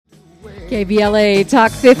KBLA Talk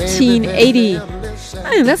 1580.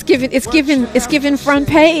 That's given front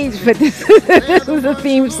page, but this is the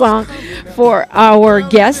theme song for our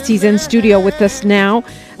guest. He's in studio with us now.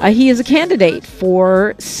 He is a candidate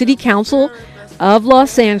for City Council of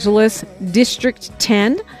Los Angeles, District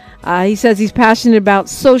 10. He says he's passionate about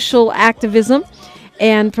social activism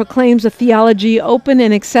and proclaims a theology open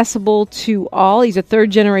and accessible to all. He's a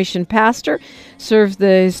third-generation pastor, serves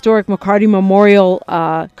the historic McCarty Memorial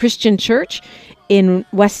Christian Church in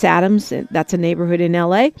West Adams. That's a neighborhood in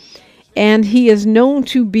L.A., and he is known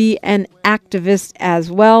to be an activist as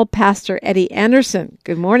well. Pastor Eddie Anderson,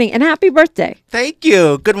 good morning and happy birthday. Thank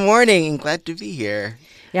you. Good morning. Glad to be here.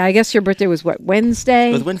 Yeah, I guess your birthday was what, Wednesday?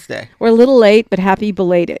 It was Wednesday. We're a little late, but happy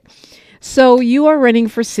belated. So you are running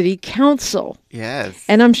for city council. Yes.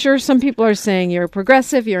 And I'm sure some people are saying you're a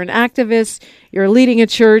progressive, you're an activist, you're leading a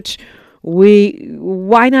church.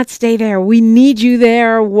 Why not stay there? We need you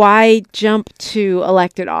there. Why jump to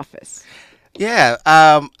elected office? Yeah,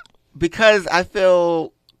 because I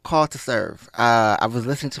feel called to serve. I was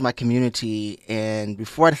listening to my community, and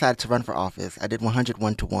before I decided to run for office, I did 100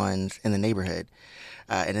 one-to-ones in the neighborhood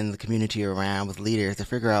and in the community around with leaders to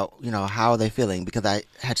figure out, how are they feeling? Because I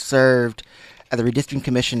had served as a redistricting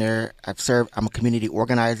commissioner. I'm a community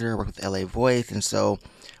organizer, work with LA Voice, and so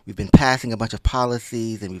we've been passing a bunch of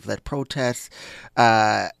policies, and we've led protests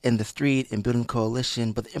in the street and building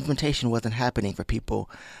coalition, but the implementation wasn't happening for people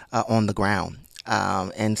on the ground.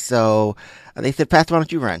 And so they said, Pastor, why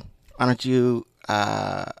don't you run? Why don't you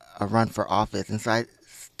run for office? And so I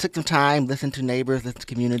took some time, listened to neighbors, listened to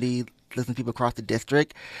community, listened to people across the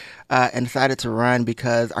district, and decided to run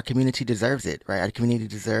because our community deserves it, right? Our community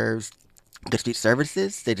deserves good street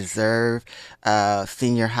services. They deserve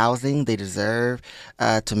senior housing. They deserve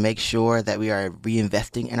to make sure that we are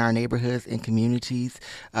reinvesting in our neighborhoods and communities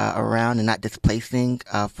around and not displacing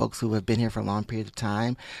folks who have been here for a long period of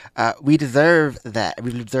time. We deserve that.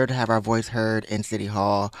 We deserve to have our voice heard in City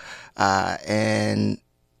Hall, and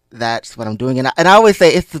that's what I'm doing. And I always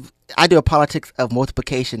say I do a politics of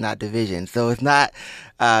multiplication, not division. So it's not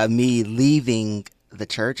me leaving the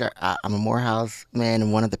church. I'm a Morehouse man,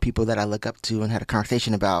 and one of the people that I look up to and had a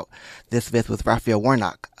conversation about this with Raphael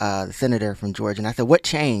Warnock, the senator from Georgia. And I said, what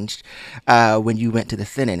changed when you went to the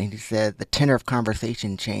Senate? And he said the tenor of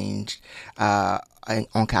conversation changed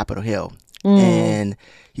on Capitol Hill. And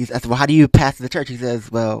I said, well, how do you pass the church? He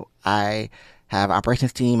says, well, I have an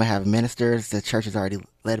operations team. I have ministers. The church is already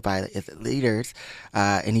led by its leaders,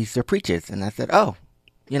 and he still preaches. And I said, oh,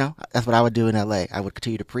 that's what I would do in LA. I would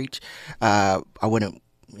continue to preach. I wouldn't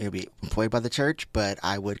be employed by the church, but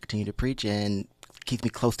I would continue to preach and keep me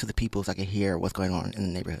close to the people so I could hear what's going on in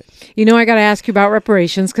the neighborhood. I got to ask you about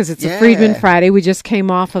reparations because it's a Freedman Friday. We just came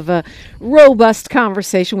off of a robust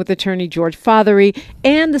conversation with Attorney George Fothery,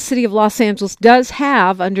 and the city of Los Angeles does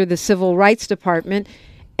have, under the Civil Rights Department,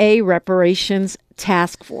 a reparations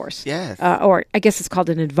task force. Yes. Or I guess it's called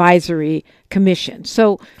an advisory commission.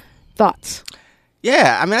 So, thoughts?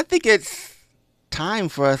 Yeah, I think it's time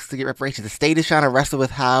for us to get reparations. The state is trying to wrestle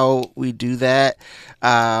with how we do that.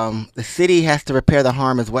 The city has to repair the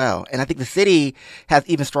harm as well. And I think the city has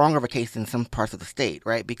even stronger of a case than some parts of the state,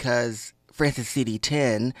 right? Because, for instance, CD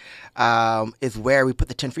 10 is where we put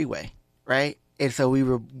the 10 freeway, right? And so we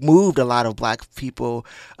removed a lot of black people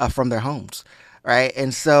from their homes, right?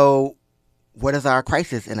 And so what is our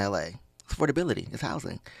crisis in LA? It's affordability. It's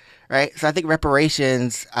housing. Right. So I think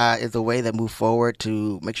reparations is a way that move forward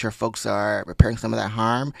to make sure folks are repairing some of that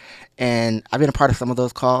harm. And I've been a part of some of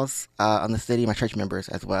those calls on the city, my church members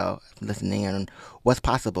as well, listening on what's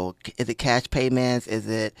possible. Is it cash payments? Is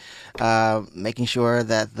it making sure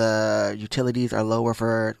that the utilities are lower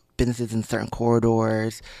for businesses in certain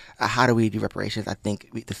corridors? How do we do reparations? I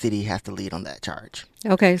think the city has to lead on that charge.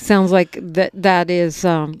 Okay. Sounds like that is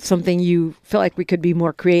something you feel like we could be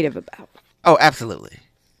more creative about. Oh, absolutely.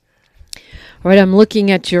 All right, I'm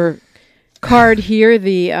looking at your card here,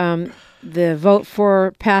 the Vote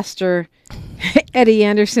for Pastor Eddie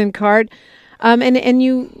Anderson card, and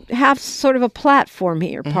you have sort of a platform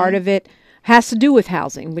here. Mm-hmm. Part of it has to do with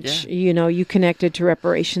housing, which you connected to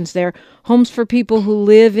reparations there. Homes for people who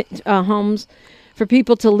live, homes for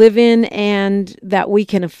people to live in, and that we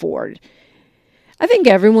can afford. I think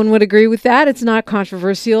everyone would agree with that. It's not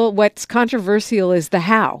controversial. What's controversial is the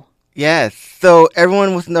how. Yes. So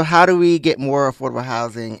everyone wants to know, how do we get more affordable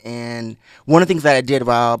housing? And one of the things that I did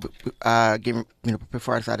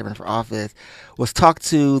before I decided to run for office was talk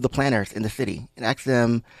to the planners in the city and ask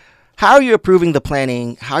them, how are you approving the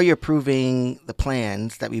planning? How are you approving the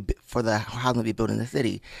plans that for the housing that we build in the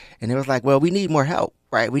city? And it was like, well, we need more help.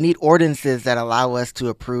 right? We need ordinances that allow us to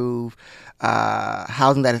approve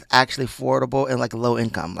housing that is actually affordable and like low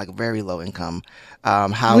income, like very low income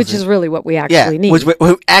housing. Which is really what we actually need. Which we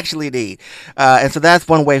actually need. And so that's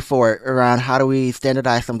one way forward around how do we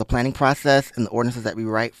standardize some of the planning process and the ordinances that we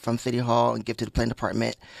write from City Hall and give to the planning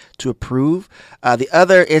department to approve. The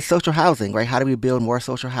other is social housing, right? How do we build more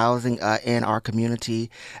social housing in our community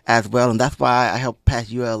as well? And that's why I helped pass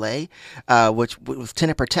ULA, which was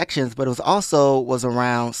tenant protections, but it was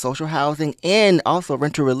around social housing and also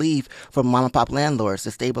rental relief for mom and pop landlords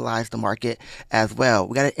to stabilize the market as well.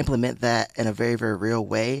 We got to implement that in a very, very real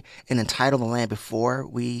way and entitle the land before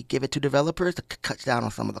we give it to developers to cut down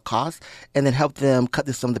on some of the costs and then help them cut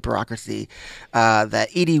through some of the bureaucracy that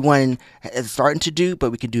ED1 is starting to do,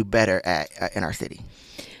 but we can do better at in our city.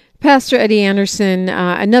 Pastor Eddie Anderson,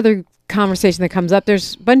 another conversation that comes up,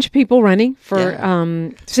 there's a bunch of people running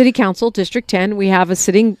for City Council, District 10. We have a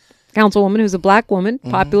sitting councilwoman who's a black woman,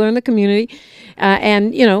 popular in the community,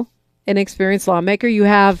 and, you know, an experienced lawmaker. You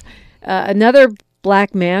have another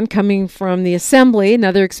black man coming from the assembly,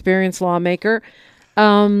 another experienced lawmaker.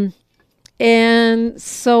 And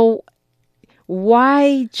so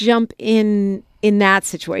why jump in that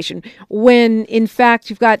situation when, in fact,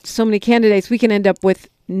 you've got so many candidates? We can end up with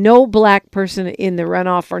no black person in the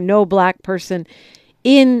runoff or no black person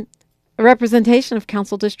in a representation of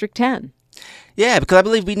Council District 10. Yeah, because I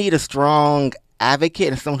believe we need a strong advocate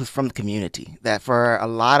and someone who's from the community. That for a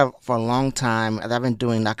long time, as I've been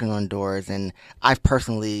doing knocking on doors, and I've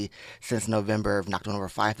personally, since November, knocked on over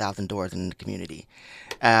 5,000 doors in the community.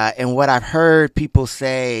 And what I've heard people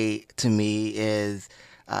say to me is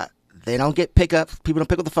they don't get pickups. People don't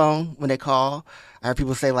pick up the phone when they call. I heard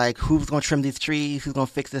people say, like, who's going to trim these trees? Who's going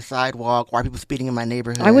to fix this sidewalk? Why are people speeding in my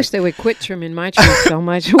neighborhood? I wish they would quit trimming my trees so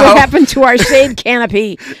much. What happened to our shade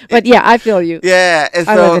canopy? But yeah, I feel you. Yeah. And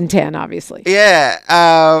I live in 10, obviously.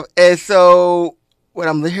 Yeah. And so when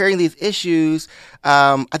I'm hearing these issues,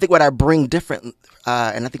 I think what I bring different,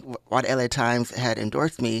 and I think why the LA Times had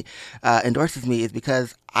endorses me is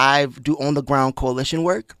because I do on the ground coalition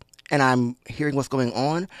work. And I'm hearing what's going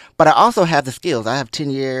on, but I also have the skills. I have 10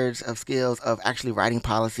 years of skills of actually writing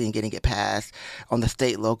policy and getting it passed on the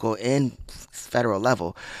state, local, and federal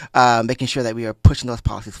level, making sure that we are pushing those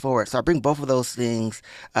policies forward. So I bring both of those things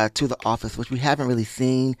to the office, which we haven't really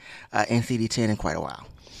seen in CD10 in quite a while.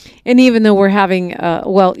 And even though we're having,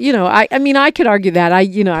 I mean, I could argue that.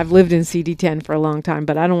 I've lived in CD10 for a long time,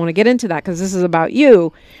 but I don't want to get into that because this is about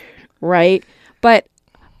you, right? But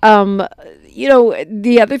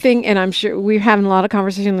the other thing, and I'm sure we're having a lot of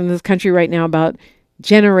conversation in this country right now about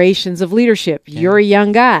generations of leadership. Yeah. You're a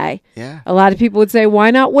young guy. Yeah. A lot of people would say, why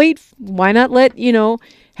not wait? Why not let,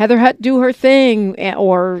 Heather Hutt do her thing?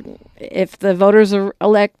 Or if the voters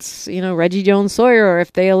elect, Reggie Jones Sawyer, or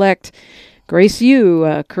if they elect Grace Yu,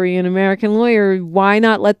 a Korean-American lawyer, why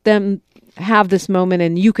not let them have this moment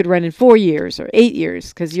and you could run in 4 years or 8 years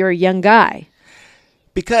because you're a young guy?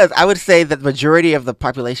 Because I would say that the majority of the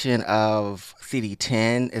population of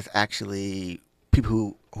CD10 is actually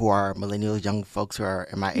people who are millennials, young folks who are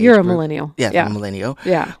in my age You're group. A millennial. Yes, yeah. I'm a millennial.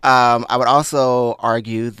 Yeah. I would also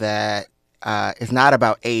argue that it's not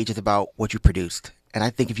about age, it's about what you produced. And I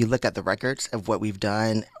think if you look at the records of what we've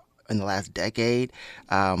done in the last decade,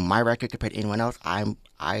 my record compared to anyone else,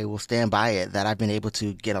 I will stand by it that I've been able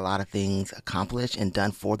to get a lot of things accomplished and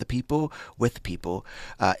done for the people, with the people,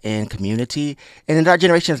 in community. And in our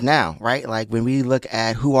generations now, right? Like when we look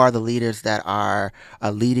at who are the leaders that are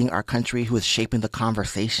leading our country, who is shaping the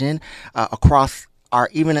conversation across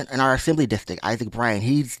even in our assembly district, Isaac Bryan,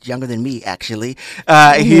 he's younger than me, actually.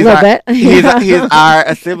 He's our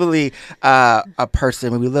assembly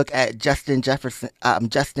person. When we look at Justin Jones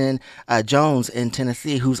in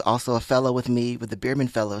Tennessee, who's also a fellow with me with the Beerman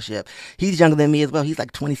Fellowship, he's younger than me as well. He's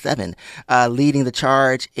like 27, leading the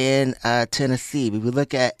charge in Tennessee. When we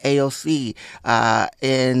look at AOC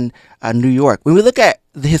in New York, when we look at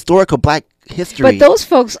the historical black history. But those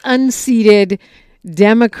folks unseated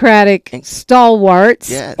Democratic stalwarts,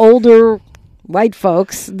 yes. Older white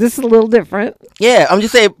folks. This is a little different. Yeah, I'm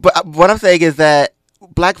just saying. But what I'm saying is that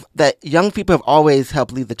young people have always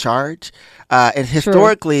helped lead the charge, and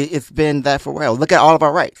historically it's been that for a while. Look at all of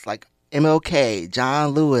our rights, like MLK, John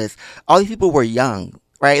Lewis. All these people were young.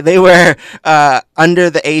 Right, they were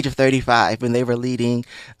under the age of 35 when they were leading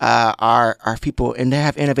our people, and they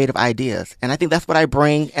have innovative ideas. And I think that's what I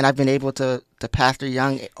bring, and I've been able to pastor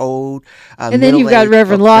young, old, and then you've got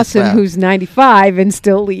Reverend Lawson, who's 95 and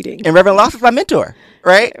still leading. And Reverend Lawson's my mentor,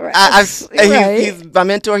 right? He's my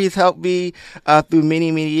mentor. He's helped me through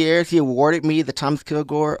many, many years. He awarded me the Thomas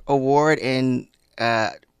Kilgore Award in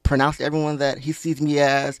pronounce to everyone that he sees me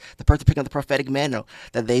as the person picking up the prophetic mantle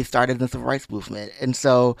that they started in the civil rights movement. And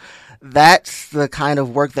so that's the kind of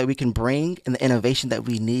work that we can bring and the innovation that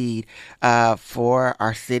we need for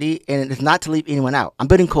our city. And it's not to leave anyone out. I'm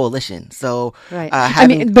building coalition. So right.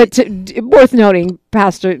 Worth noting,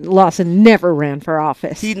 Pastor Lawson never ran for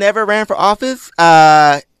office. He never ran for office,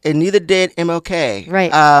 and neither did MLK.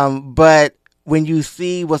 Right. But when you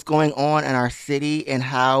see what's going on in our city and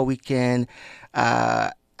how we can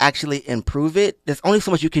actually improve it, there's only so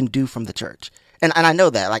much you can do from the church. And I know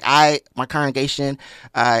that. Like my congregation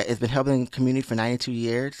has been helping the community for 92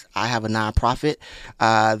 years. I have a nonprofit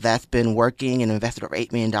that's been working and invested over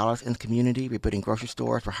 $8 million in the community. We're putting grocery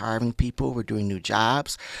stores. We're hiring people. We're doing new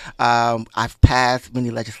jobs. I've passed many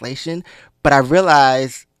legislation, but I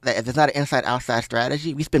realize that if there's not an inside-outside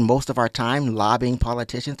strategy, we spend most of our time lobbying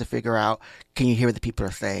politicians to figure out, can you hear what the people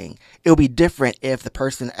are saying? It'll be different if the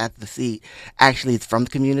person at the seat actually is from the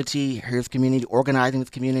community, hears community, organizing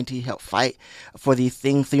with community, help fight for these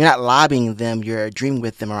things. So you're not lobbying them, you're dreaming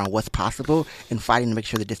with them around what's possible and fighting to make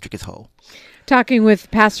sure the district is whole. Talking with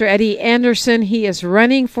Pastor Eddie Anderson. He is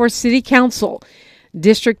running for City Council,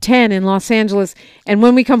 District 10 in Los Angeles. And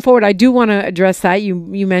when we come forward, I do want to address that. You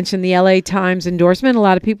mentioned the LA Times endorsement. A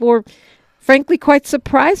lot of people were, frankly, quite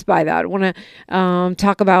surprised by that. I want to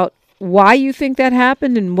talk about why you think that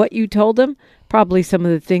happened and what you told them. Probably some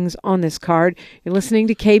of the things on this card. You're listening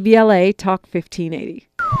to KBLA Talk 1580.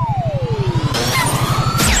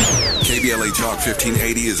 KBLA Talk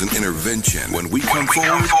 1580 is an intervention. When we come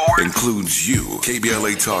forward, includes you.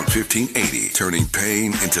 KBLA Talk 1580, turning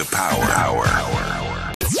pain into power.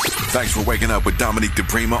 Thanks for waking up with Dominique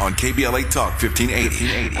DePrima on KBLA Talk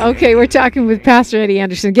 1580. Okay, we're talking with Pastor Eddie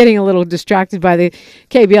Anderson, getting a little distracted by the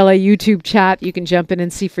KBLA YouTube chat. You can jump in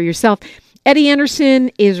and see for yourself. Eddie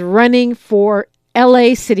Anderson is running for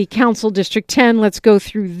LA City Council District 10. Let's go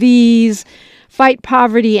through these. Fight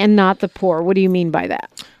poverty and not the poor. What do you mean by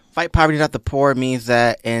that? Fight poverty, not the poor means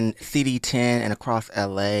that in CD10 and across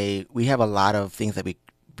LA, we have a lot of things that we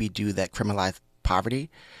do that criminalize poverty.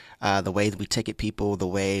 The ways we ticket people, the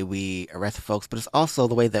way we arrest folks, but it's also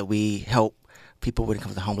the way that we help people when it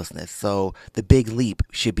comes to homelessness. So the Big Leap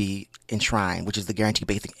should be enshrined, which is the Guaranteed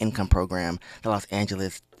Basic Income Program that Los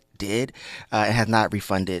Angeles did and has not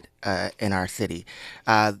refunded in our city.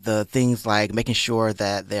 The things like making sure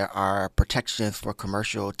that there are protections for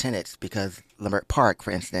commercial tenants, because Leimert Park,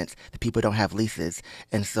 for instance, the people don't have leases,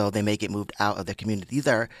 and so they may get moved out of their community. These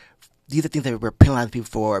are things that we're penalizing people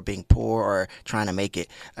for being poor or trying to make it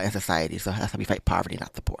in society. So that's how we fight poverty,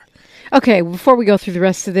 not the poor. Okay, before we go through the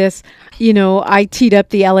rest of this, I teed up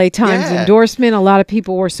the LA Times endorsement. A lot of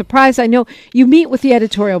people were surprised. I know you meet with the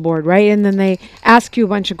editorial board, right? And then they ask you a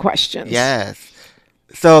bunch of questions. Yes.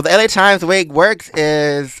 So the LA Times, the way it works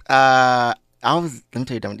is, let me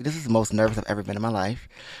tell you, Dominique, this is the most nervous I've ever been in my life.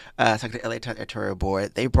 Talking to the LA Times editorial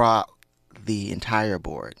board, they brought the entire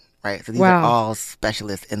board. Right. So these are all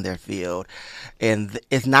specialists in their field. And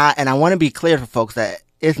it's not, and I want to be clear for folks that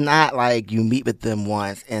it's not like you meet with them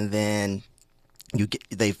once and then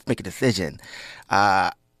they make a decision.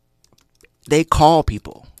 They call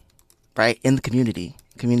people, right, in the community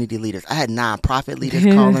leaders. I had nonprofit leaders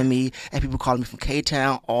calling me, and people calling me from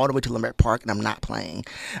K-Town all the way to Leimert Park, and I'm not playing.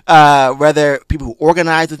 Whether people who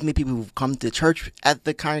organize with me, people who've come to church at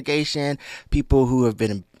the congregation, people who have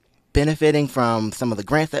been benefiting from some of the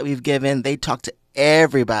grants that we've given. They talk to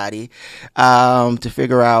everybody to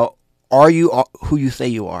figure out, are you who you say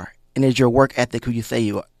you are? And is your work ethic who you say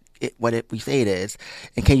you are? We say it is?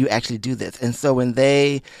 And can you actually do this? And so when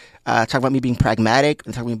they talk about me being pragmatic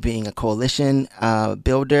and talk about me being a coalition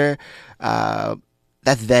builder,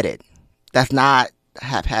 that's vetted. That's not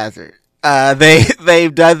haphazard.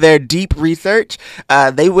 They've done their deep research.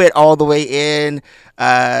 They went all the way in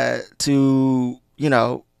to,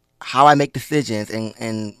 how I make decisions,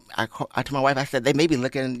 and I told my wife, I said, they may be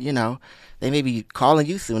looking, they may be calling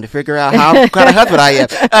you soon to figure out how kind of husband I am.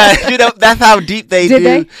 That's how deep they do.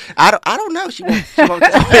 They? I don't know. She won't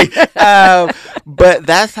tell me. But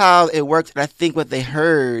that's how it works. And I think what they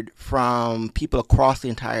heard from people across the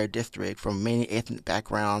entire district, from many ethnic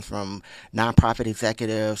backgrounds, from nonprofit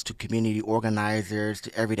executives to community organizers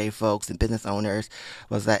to everyday folks and business owners,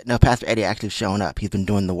 was that, no, Pastor Eddie actually shown up. He's been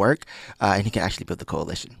doing the work, and he can actually build the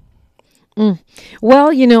coalition. Well,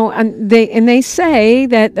 and they say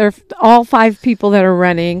that all 5 people that are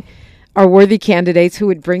running are worthy candidates who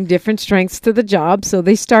would bring different strengths to the job. So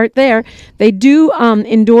they start there. They do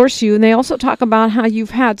endorse you, and they also talk about how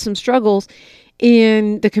you've had some struggles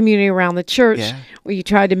in the community around the church, where you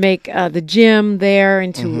tried to make the gym there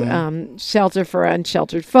into shelter for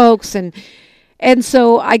unsheltered folks, and And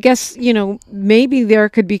so I guess, maybe there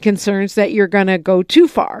could be concerns that you're going to go too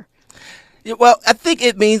far. Yeah, well, I think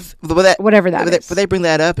it means whatever that is. What they bring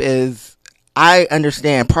that up is, I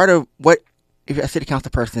understand part of what if a city council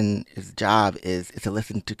person's job is to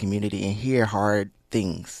listen to community and hear hard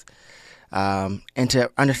things, and to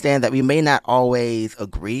understand that we may not always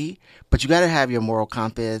agree, but you got to have your moral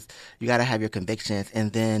compass, you got to have your convictions,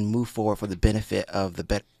 and then move forward for the benefit of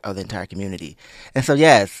the entire community. And so,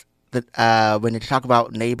 yes, when they talk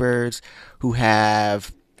about neighbors who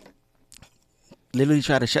have literally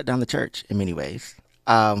try to shut down the church in many ways,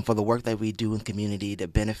 for the work that we do in the community to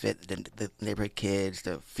benefit the neighborhood kids,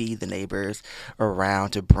 to feed the neighbors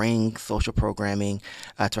around, to bring social programming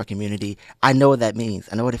to our community. I know what that means.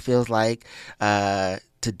 I know what it feels like to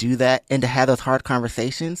do that and to have those hard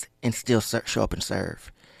conversations and still show up and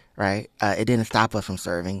serve. Right? It didn't stop us from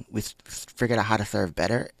serving. We figured out how to serve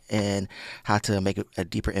better and how to make a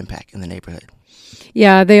deeper impact in the neighborhood.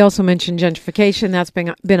 Yeah, they also mentioned gentrification. That's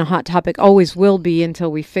been a hot topic, always will be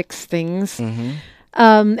until we fix things. Mm-hmm.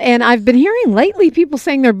 And I've been hearing lately people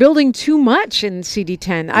saying they're building too much in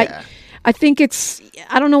CD10. Yeah. I think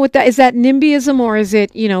I don't know what that is. That NIMBYism, or is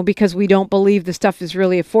it, because we don't believe the stuff is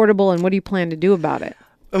really affordable? And what do you plan to do about it?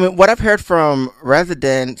 I mean, what I've heard from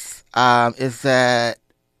residents is that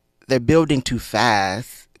they're building too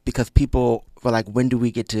fast because people were like, when do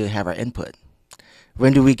we get to have our input?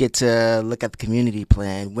 When do we get to look at the community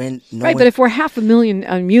plan? But if we're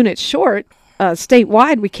 500,000 units short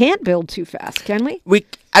statewide, we can't build too fast, can we?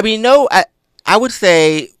 I would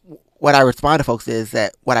say what I respond to folks is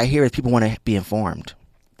that what I hear is people want to be informed.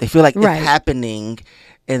 They feel like it's happening,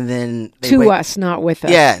 and then us, not with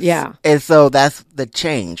us. Yes. Yeah. And so that's the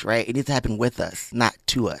change, right? It needs to happen with us, not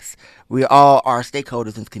to us. We all are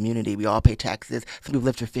stakeholders in the community. We all pay taxes. Some people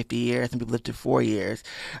live for 50 years. Some people live for 4 years.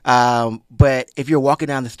 But if you're walking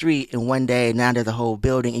down the street and one day now there's a whole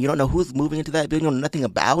building and you don't know who's moving into that building, you know nothing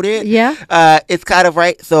about it. Yeah. It's kind of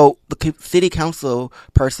right. So the city council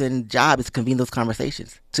person's job is to convene those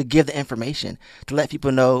conversations, to give the information, to let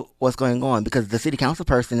people know what's going on, because the city council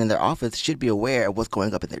person in their office should be aware of what's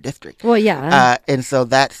going up in their district. Well, yeah. And so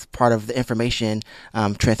that's part of the information,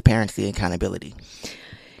 transparency, and accountability.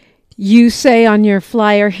 You say on your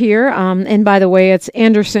flyer here, and by the way, it's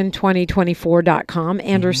Anderson2024.com,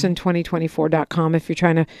 Anderson2024.com. If you're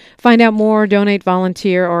trying to find out more, donate,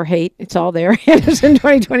 volunteer, or hate, it's all there,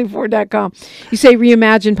 Anderson2024.com. You say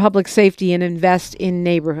reimagine public safety and invest in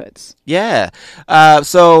neighborhoods. Yeah.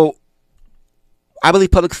 So I believe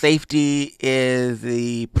public safety is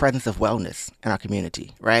the presence of wellness in our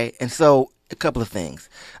community, right? And so a couple of things.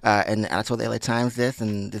 And I told the LA Times this,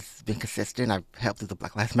 and this has been consistent. I've helped with the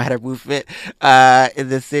Black Lives Matter movement in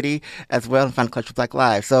this city as well, and Find a Culture of Black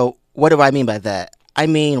Lives. So what do I mean by that? I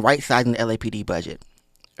mean right-sizing the LAPD budget,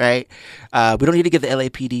 right? We don't need to give the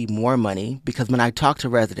LAPD more money, because when I talk to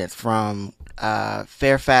residents from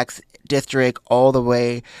Fairfax District all the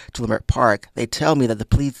way to Leimert Park, they tell me that the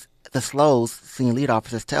SLOs, senior lead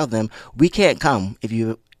officers, tell them, we can't come if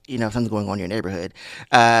something's going on in your neighborhood,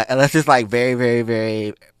 unless it's like very, very,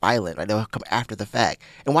 very violent, right? They'll come after the fact.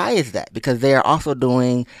 And why is that? Because they are also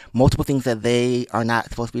doing multiple things that they are not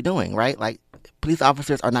supposed to be doing, right? Like, police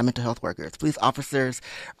officers are not mental health workers. Police officers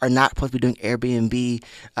are not supposed to be doing Airbnb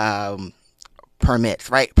permits,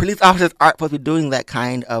 right? Police officers aren't supposed to be doing that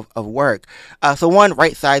kind of work. So one,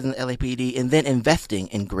 right-sizing the LAPD, and then investing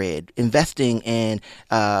in grid, investing in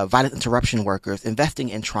violence interruption workers, investing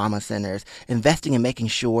in trauma centers, investing in making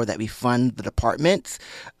sure that we fund the departments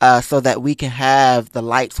so that we can have the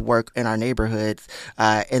lights work in our neighborhoods,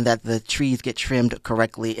 and that the trees get trimmed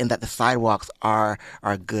correctly, and that the sidewalks are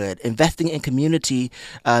good. Investing in community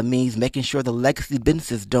means making sure the legacy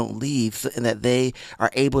businesses don't leave, and that they are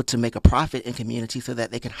able to make a profit in community so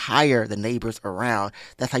that they can hire the neighbors around.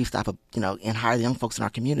 That's how you stop and hire the young folks in our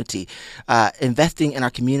community. Investing in our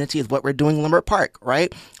community is what we're doing in Leimert Park,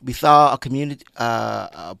 right? We saw a community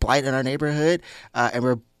blight in our neighborhood, and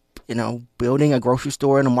we're building a grocery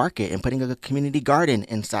store and a market and putting a community garden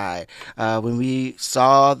inside. When we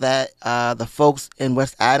saw that the folks in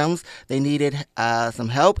West Adams, they needed some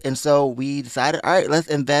help, and so we decided, all right, let's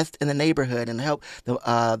invest in the neighborhood and help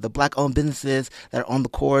the Black-owned businesses that are on the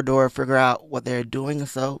corridor figure out what they're doing. And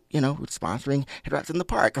so, we're sponsoring Head Wraps in the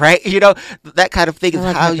Park, right? That kind of thing is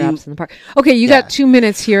how you... in the park. Okay, you got 2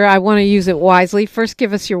 minutes here. I want to use it wisely. First,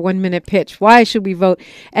 give us your 1 minute pitch. Why should we vote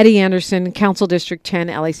Eddie Anderson, Council District 10,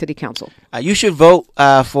 LA City Council? You should vote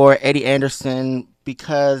for Eddie Anderson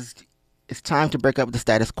because it's time to break up the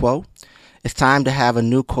status quo. It's time to have a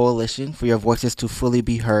new coalition for your voices to fully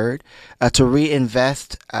be heard, to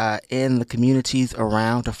reinvest in the communities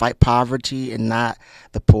around, to fight poverty and not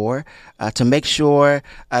the poor, to make sure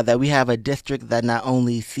that we have a district that not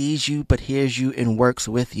only sees you but hears you and works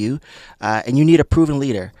with you. And you need a proven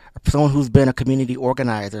leader, someone who's been a community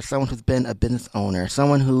organizer, someone who's been a business owner,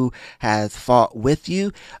 someone who has fought with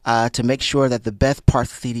you to make sure that the best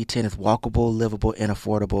parts of CD10 is walkable, livable, and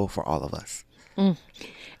affordable for all of us.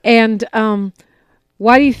 And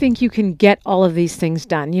why do you think you can get all of these things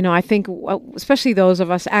done? You know, I think, especially those of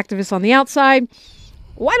us activists on the outside,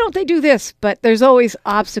 why don't they do this? But there's always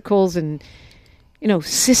obstacles and,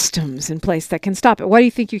 systems in place that can stop it. Why do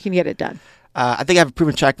you think you can get it done? I think I have a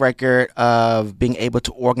proven track record of being able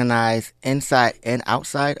to organize inside and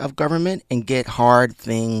outside of government and get hard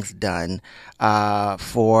things done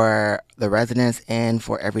for the residents and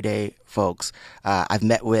for everyday folks. I've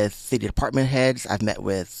met with city department heads. I've met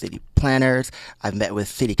with city planners. I've met with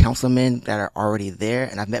city councilmen that are already there.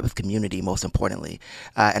 And I've met with community, most importantly.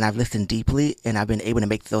 And I've listened deeply, and I've been able to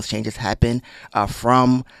make those changes happen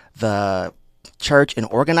from the church and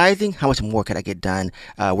organizing. How much more could I get done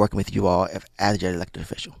working with you all as your elected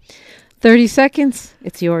official? 30 seconds.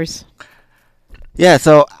 It's yours. Yeah,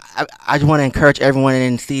 so I just want to encourage everyone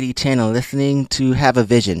in CD10 and listening to have a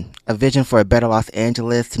vision for a better Los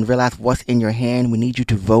Angeles, and realize what's in your hand. We need you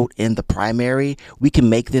to vote in the primary. We can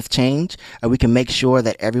make this change. We can make sure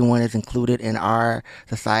that everyone is included in our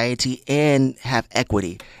society and have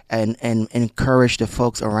equity, and encourage the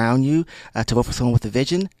folks around you to vote for someone with a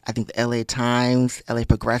vision. I think the LA Times, LA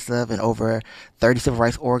Progressive, and over 30 civil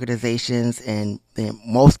rights organizations and the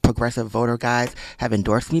most progressive voter guides have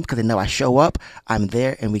endorsed me because they know I show up, I'm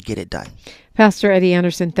there, and we get it done. Pastor Eddie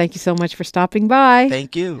Anderson, thank you so much for stopping by.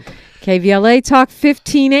 Thank you. KBLA Talk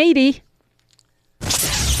 1580.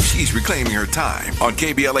 She's reclaiming her time on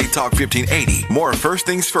KBLA Talk 1580. More First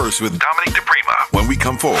Things First with Dominique DePrima when we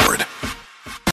come forward.